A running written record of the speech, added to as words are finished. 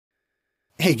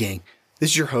Hey gang, this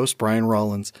is your host, Brian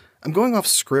Rollins. I'm going off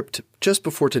script just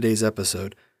before today's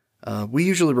episode. We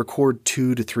usually record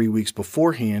 2 to 3 weeks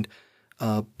beforehand,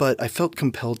 but I felt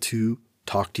compelled to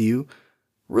talk to you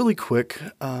really quick.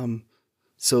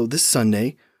 So this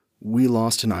Sunday, we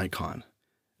lost an icon.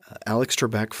 Alex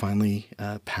Trebek finally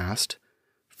passed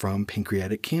from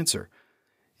pancreatic cancer.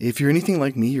 If you're anything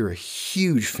like me, you're a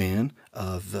huge fan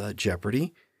of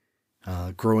Jeopardy.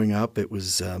 Growing up, it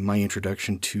was my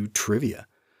introduction to trivia.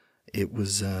 It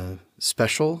was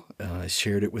special. I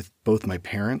shared it with both my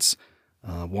parents,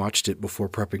 watched it before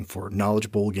prepping for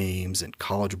Knowledge Bowl games and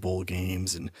College Bowl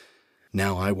games, and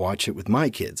now I watch it with my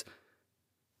kids.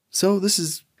 So this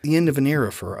is the end of an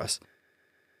era for us.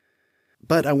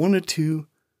 But I wanted to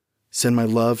send my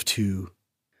love to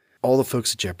all the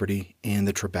folks at Jeopardy and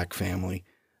the Trebek family.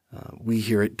 We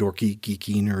here at Dorky,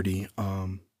 Geeky, Nerdy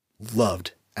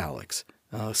loved Alex.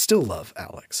 Still love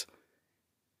Alex.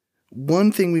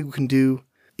 One thing we can do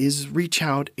is reach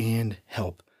out and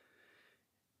help.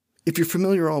 If you're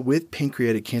familiar all with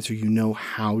pancreatic cancer, you know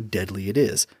how deadly it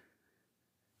is.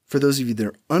 For those of you that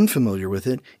are unfamiliar with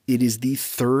it, it is the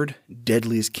third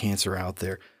deadliest cancer out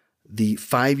there. The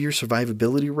 5-year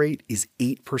survivability rate is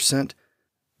 8%.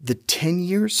 The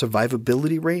 10-year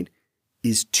survivability rate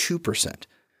is 2%.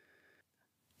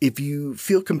 If you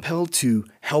feel compelled to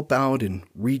help out and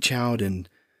reach out and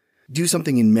do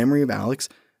something in memory of Alex,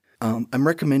 I'm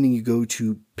recommending you go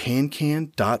to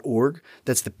pancan.org.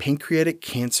 That's the Pancreatic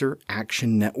Cancer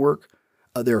Action Network.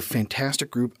 They're a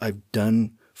fantastic group. I've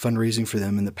done fundraising for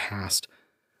them in the past.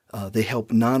 They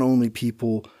help not only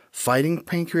people fighting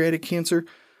pancreatic cancer,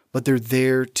 but they're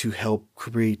there to help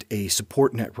create a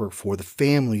support network for the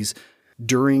families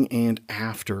during and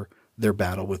after their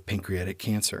battle with pancreatic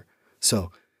cancer.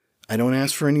 So I don't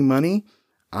ask for any money.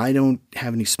 I don't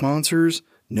have any sponsors,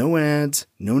 no ads,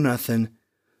 no nothing.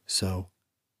 So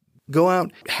go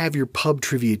out, have your pub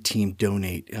trivia team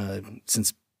donate,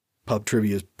 since pub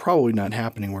trivia is probably not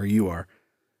happening where you are.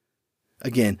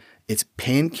 Again, it's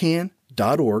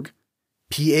pancan.org,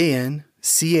 pancan.org.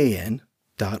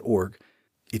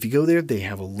 If you go there, they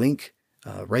have a link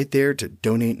right there to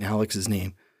donate in Alex's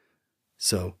name.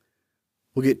 So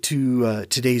we'll get to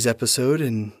today's episode,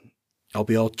 and I'll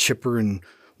be all chipper and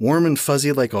warm and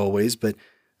fuzzy like always. But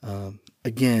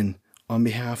again, on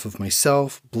behalf of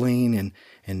myself, Blaine,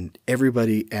 and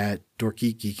everybody at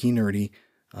Dorky, Geeky, Nerdy,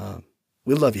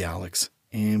 we love you, Alex,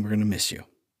 and we're going to miss you.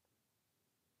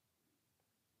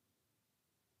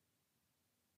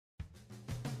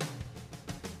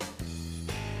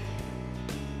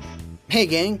 Hey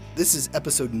gang, this is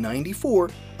episode 94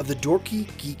 of the Dorky,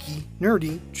 Geeky,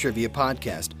 Nerdy Trivia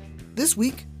Podcast. This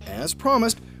week, as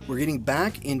promised, we're getting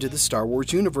back into the Star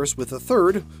Wars universe with a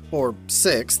third, or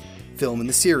sixth, film in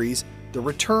the series, The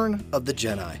Return of the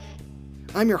Jedi.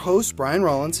 I'm your host, Brian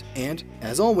Rollins, and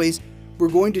as always, we're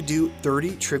going to do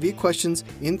 30 trivia questions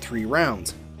in 3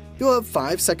 rounds. You'll have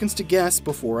 5 seconds to guess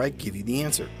before I give you the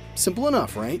answer. Simple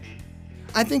enough, right?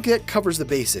 I think that covers the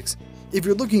basics. If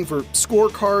you're looking for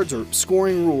scorecards or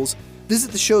scoring rules,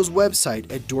 visit the show's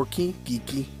website at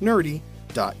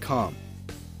dorkygeekynerdy.com.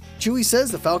 Chewie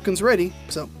says the Falcon's ready,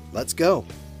 so let's go.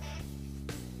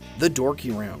 The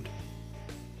Dorky Round.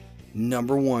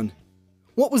 Number 1.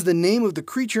 What was the name of the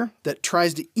creature that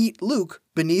tries to eat Luke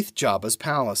beneath Jabba's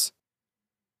palace?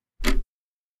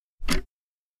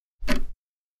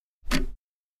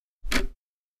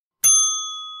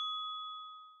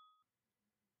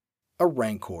 A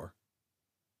Rancor.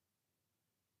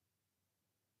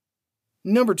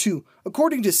 Number 2.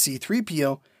 According to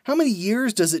C-3PO, how many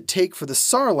years does it take for the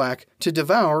Sarlacc to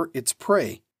devour its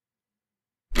prey?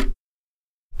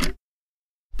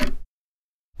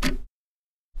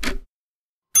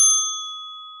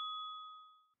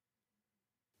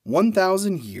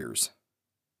 $1,000 years.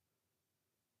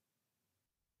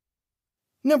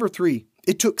 Number 3.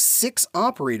 It took 6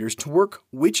 operators to work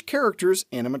which character's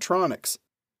animatronics?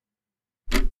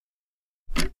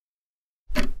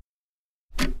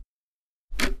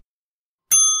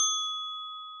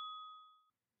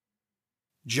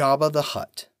 Jabba the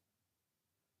Hutt.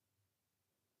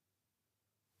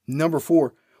 Number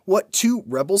 4. What 2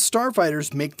 Rebel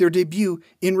starfighters make their debut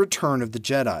in Return of the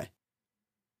Jedi?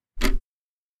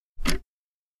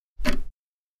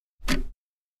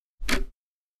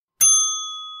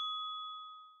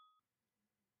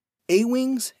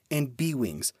 A-Wings and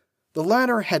B-Wings. The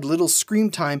latter had little screen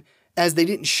time as they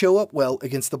didn't show up well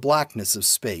against the blackness of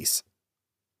space.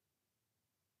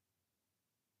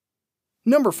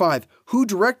 Number 5. Who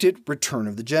directed Return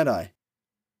of the Jedi?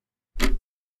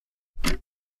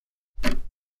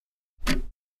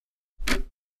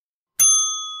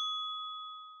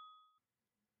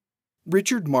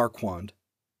 Richard Marquand.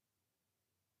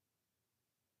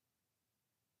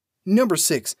 Number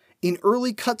 6. In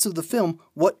early cuts of the film,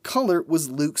 what color was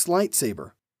Luke's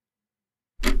lightsaber?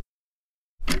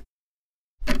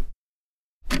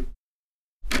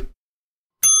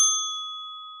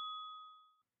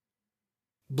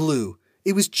 Blue.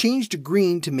 It was changed to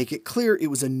green to make it clear it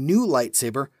was a new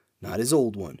lightsaber, not his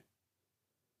old one.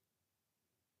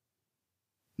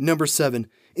 Number 7.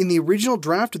 In the original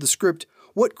draft of the script,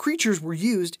 what creatures were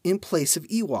used in place of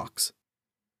Ewoks?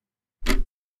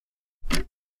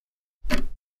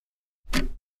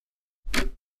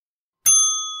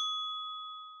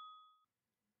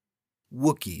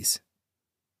 Wookiees.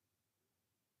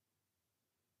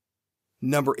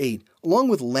 Number 8. Along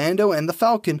with Lando and the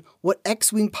Falcon, what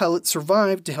X-Wing pilot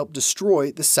survived to help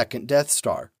destroy the second Death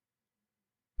Star?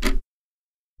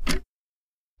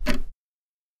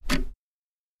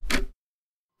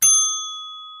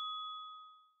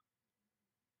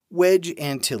 Wedge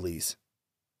Antilles.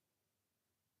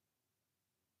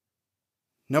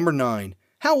 Number 9.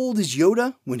 How old is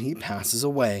Yoda when he passes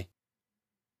away?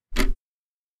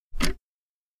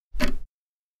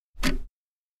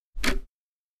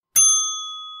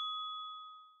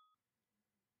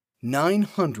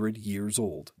 "900 years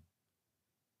old."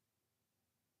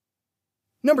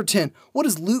 Number 10. What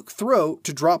does Luke throw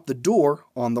to drop the door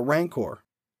on the Rancor?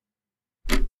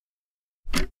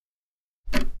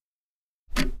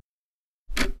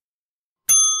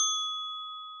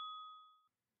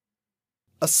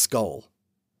 A skull.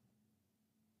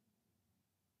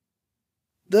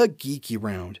 The Geeky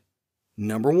round.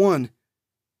 Number 1.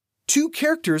 2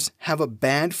 characters have a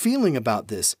bad feeling about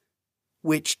this.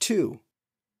 Which 2?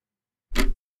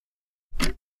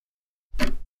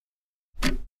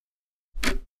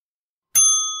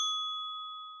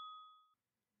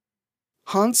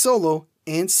 Han Solo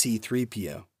and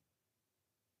C-3PO.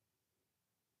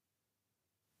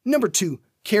 Number 2.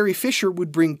 Carrie Fisher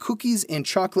would bring cookies and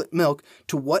chocolate milk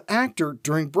to what actor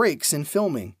during breaks in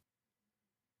filming?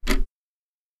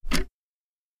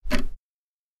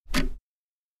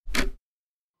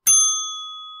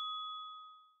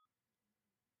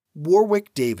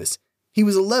 Warwick Davis. He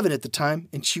was 11 at the time,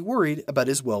 and she worried about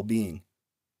his well-being.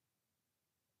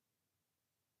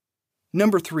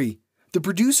 Number 3. The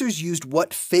producers used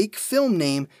what fake film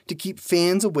name to keep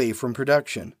fans away from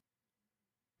production?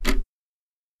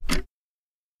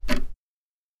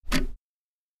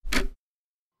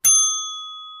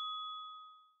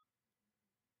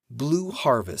 Blue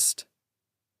Harvest.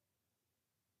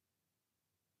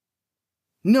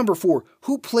 Number 4.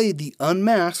 Who played the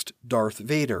unmasked Darth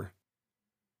Vader?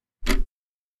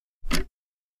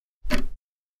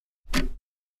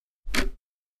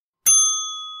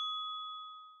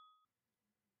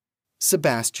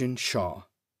 Sebastian Shaw.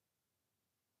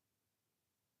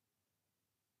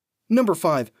 Number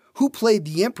 5. Who played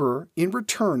the Emperor in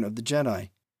Return of the Jedi?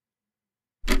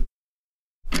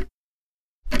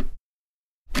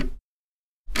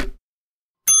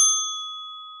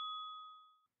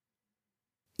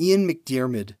 Ian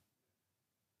McDiarmid.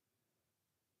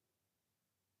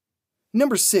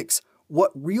 Number 6.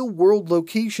 What real-world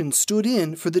location stood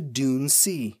in for the Dune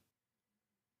Sea?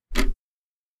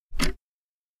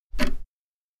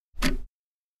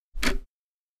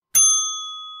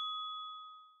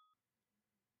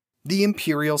 The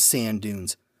Imperial Sand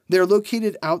Dunes. They are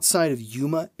located outside of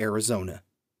Yuma, Arizona.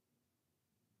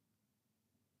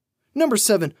 Number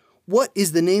 7. What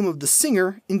is the name of the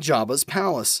singer in Jabba's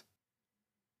palace?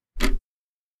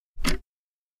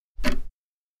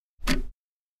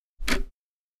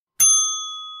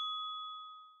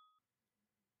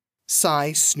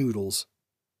 Cy Snoodles.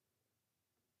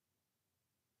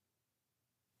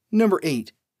 Number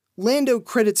 8. Lando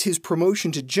credits his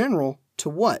promotion to general to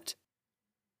what?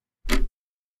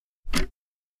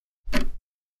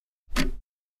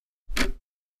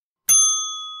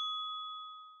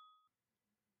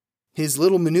 His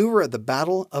little maneuver at the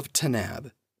Battle of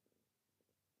Tanab.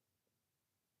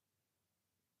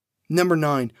 Number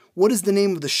 9. What is the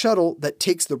name of the shuttle that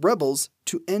takes the rebels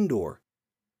to Endor?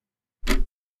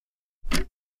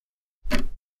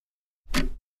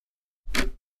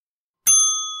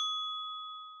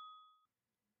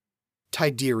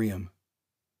 Tidarium.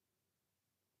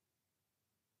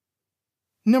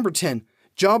 Number 10.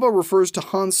 Jabba refers to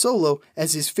Han Solo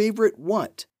as his favorite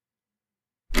what?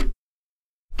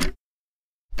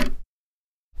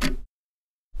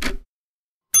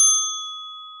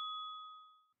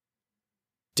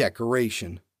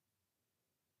 Decoration.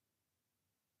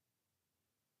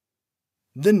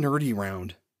 The nerdy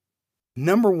round.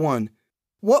 Number 1.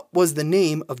 What was the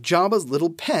name of Jabba's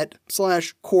little pet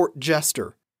 / court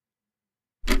jester?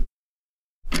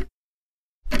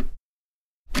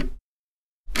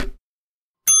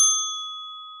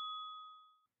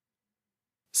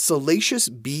 Salacious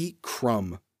Bee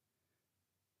Crumb.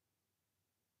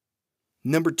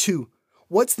 Number 2.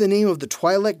 What's the name of the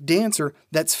Twi'lek dancer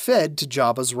that's fed to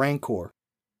Jabba's Rancor?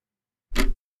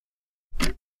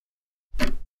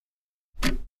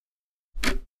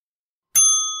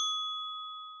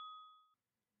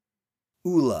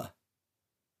 Ula.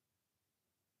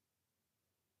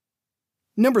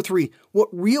 Number 3. What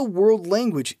real-world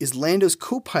language is Lando's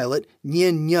co-pilot,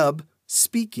 Nien Nunb,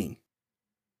 speaking?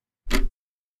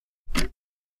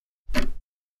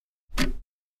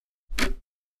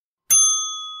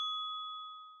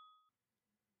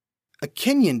 A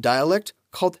Kenyan dialect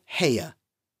called Heya.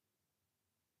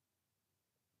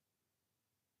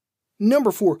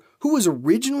 Number 4. Who was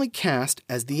originally cast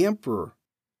as the Emperor?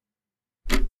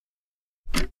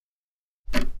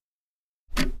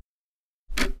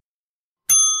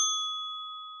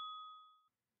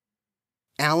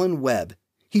 Alan Webb.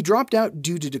 He dropped out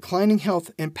due to declining health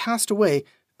and passed away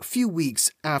a few weeks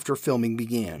after filming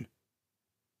began.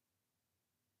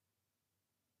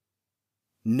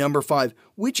 Number 5.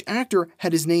 Which actor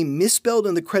had his name misspelled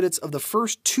in the credits of the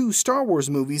first 2 Star Wars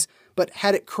movies, but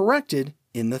had it corrected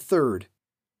in the third?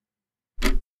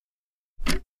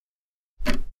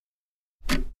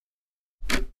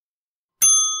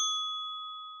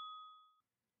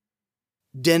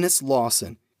 Dennis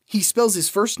Lawson. He spells his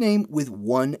first name with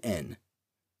 1 N.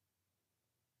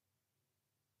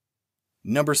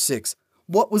 Number 6.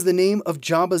 What was the name of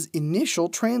Jabba's initial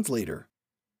translator?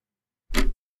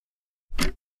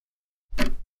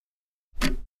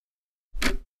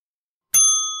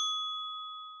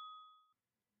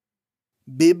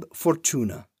 Bib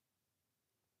Fortuna.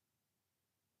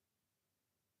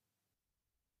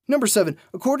 Number 7.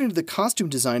 According to the costume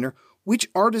designer, which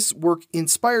artist's work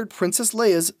inspired Princess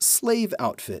Leia's slave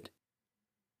outfit?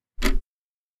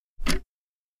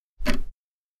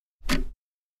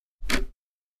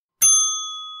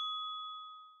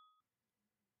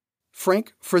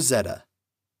 Frank Frazetta.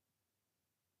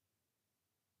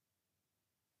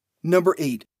 Number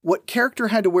 8. What character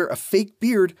had to wear a fake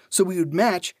beard so we would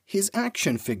match his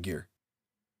action figure?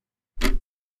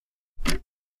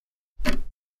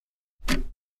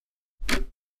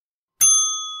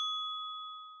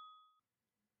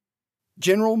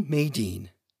 General Maydean.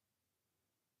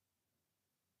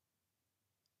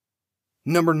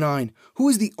 Number 9. Who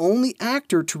is the only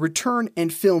actor to return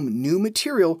and film new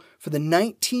material for the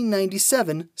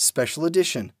 1997 special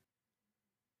edition?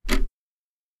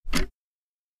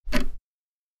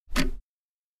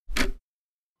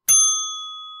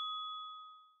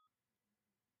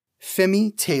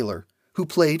 Femi Taylor, who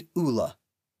played Ula.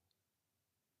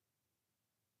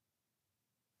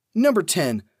 Number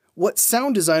 10. What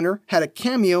sound designer had a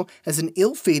cameo as an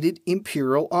ill-fated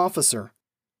Imperial officer?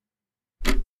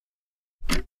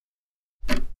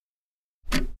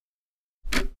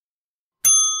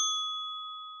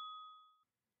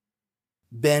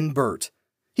 Ben Burt.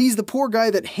 He's the poor guy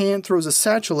that Han throws a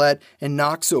satchel at and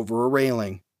knocks over a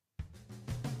railing.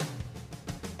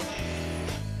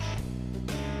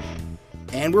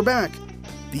 And we're back.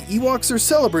 The Ewoks are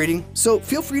celebrating, so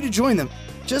feel free to join them.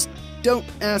 Just don't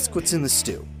ask what's in the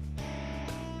stew.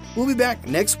 We'll be back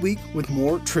next week with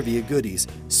more trivia goodies.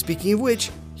 Speaking of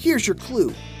which, here's your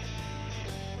clue.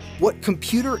 What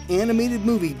computer animated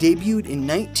movie debuted in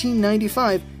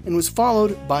 1995 and was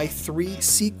followed by 3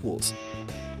 sequels?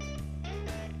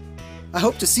 I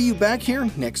hope to see you back here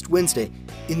next Wednesday.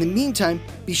 In the meantime,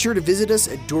 be sure to visit us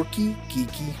at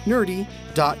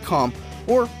dorkygeekynerdy.com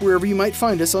or wherever you might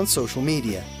find us on social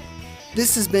media.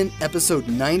 This has been episode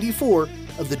 94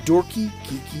 of the Dorky,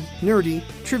 Geeky, Nerdy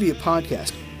Trivia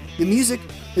Podcast. The music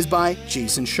is by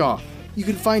Jason Shaw. You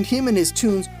can find him and his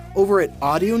tunes over at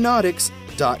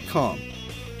audionautics.com.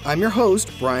 I'm your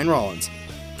host, Brian Rollins.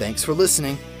 Thanks for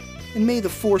listening, and may the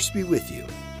Force be with you.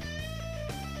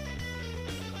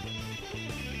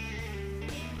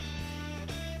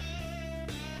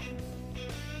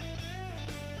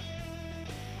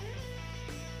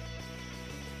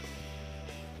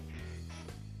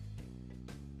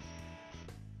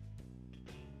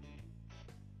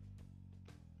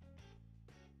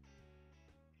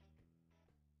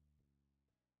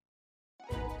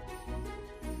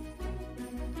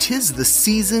 Tis the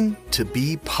season to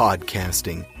be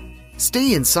podcasting.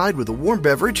 Stay inside with a warm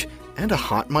beverage and a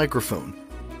hot microphone.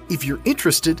 If you're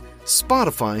interested,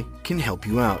 Spotify can help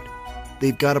you out.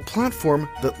 They've got a platform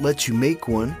that lets you make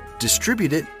one,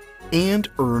 distribute it, and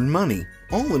earn money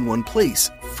all in one place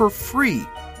for free.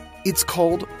 It's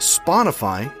called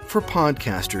Spotify for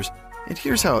Podcasters, and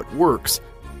here's how it works.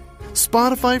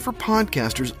 Spotify for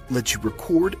Podcasters lets you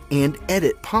record and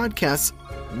edit podcasts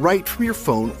right from your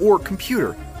phone or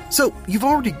computer. So you've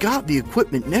already got the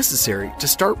equipment necessary to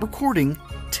start recording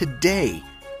today.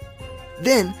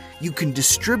 Then you can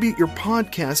distribute your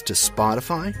podcast to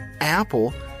Spotify,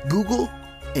 Apple, Google,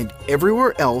 and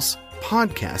everywhere else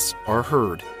podcasts are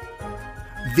heard.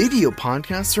 Video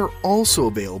podcasts are also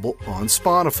available on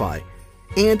Spotify.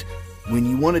 And when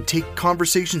you want to take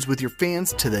conversations with your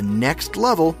fans to the next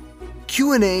level,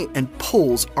 Q&A and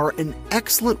polls are an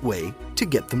excellent way to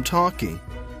get them talking.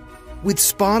 With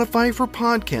Spotify for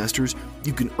Podcasters,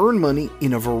 you can earn money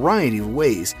in a variety of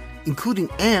ways, including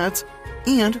ads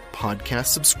and podcast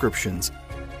subscriptions.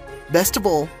 Best of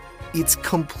all, it's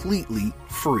completely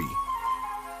free.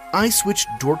 I switched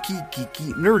Dorky,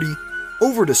 Geeky, Nerdy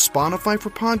over to Spotify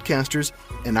for Podcasters,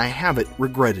 and I haven't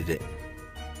regretted it.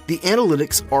 The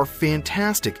analytics are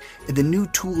fantastic, and the new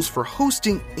tools for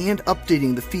hosting and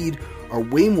updating the feed are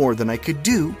way more than I could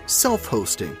do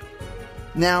self-hosting.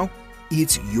 Now,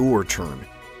 it's your turn.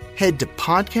 Head to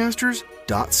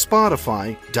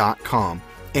podcasters.spotify.com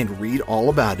and read all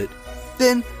about it.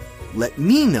 Then, let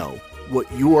me know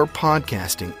what you're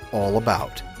podcasting all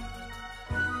about.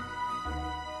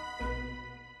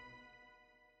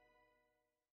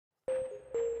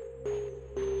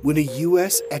 When a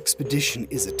U.S. expedition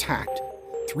is attacked,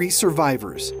 3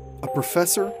 survivors, a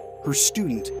professor, her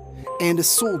student, and a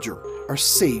soldier are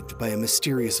saved by a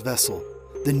mysterious vessel,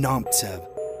 the Nomtsev.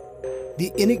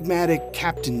 The enigmatic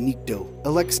Captain Nikto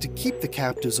elects to keep the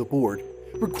captives aboard,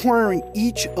 requiring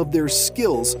each of their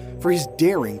skills for his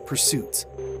daring pursuits.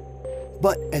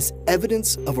 But as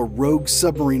evidence of a rogue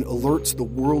submarine alerts the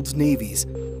world's navies,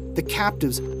 the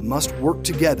captives must work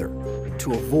together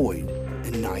to avoid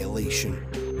annihilation.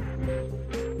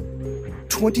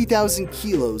 20,000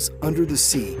 Kilos Under the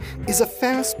Sea is a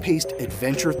fast-paced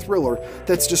adventure thriller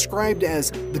that's described as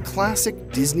the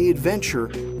classic Disney adventure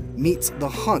meets The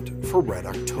Hunt for Red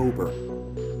October.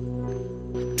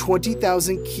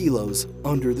 20,000 Kilos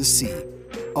Under the Sea,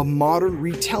 a modern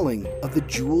retelling of the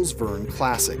Jules Verne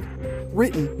classic,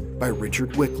 written by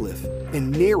Richard Wycliffe and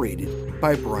narrated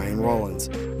by Brian Rollins.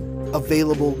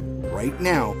 Available right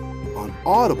now on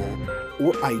Audible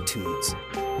or iTunes.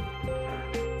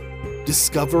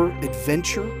 Discover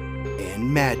adventure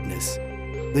and madness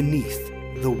beneath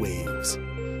the waves.